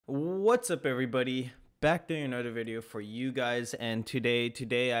What's up, everybody? Back doing another video for you guys, and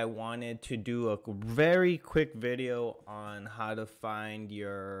today I wanted to do a very quick video on how to find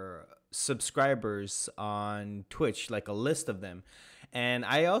your subscribers on Twitch, like a list of them. And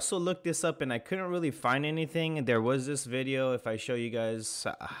I also looked this up and I couldn't really find anything. There was this video, if I show you guys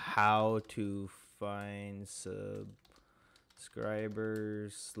how to find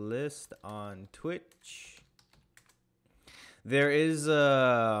subscribers list on Twitch. There is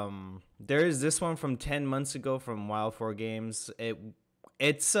this one from 10 months ago from Wild 4 Games.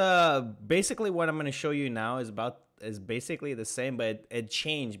 It's basically what I'm going to show you now is basically the same, but it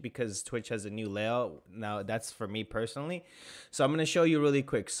changed because Twitch has a new layout. Now that's for me personally. So I'm going to show you really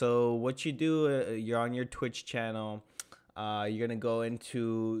quick. So what you do, you're on your Twitch channel. You're going to go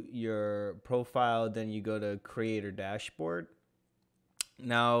into your profile, then you go to creator dashboard.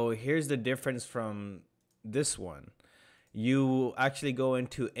 Now here's the difference from this one. You actually go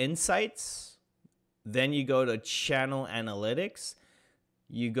into insights, then you go to channel analytics,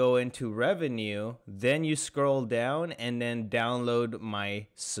 you go into revenue, then you scroll down and then download my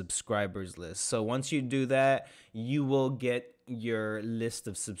subscribers list. So once you do that, you will get your list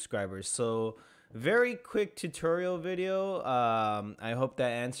of subscribers. So very quick tutorial video. I hope that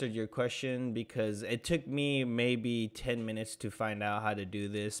answered your question, because it took me maybe 10 minutes to find out how to do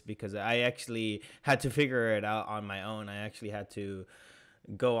this, because I actually had to figure it out on my own. I actually had to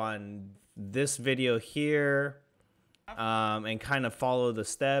go on this video here and kind of follow the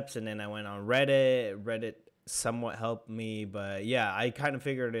steps, and then I went on Reddit somewhat helped me, but yeah, I kind of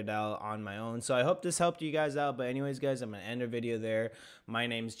figured it out on my own. So I hope this helped you guys out. But anyways, guys, I'm gonna end the video there. My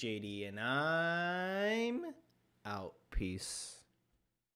name's JD and I'm out. Peace.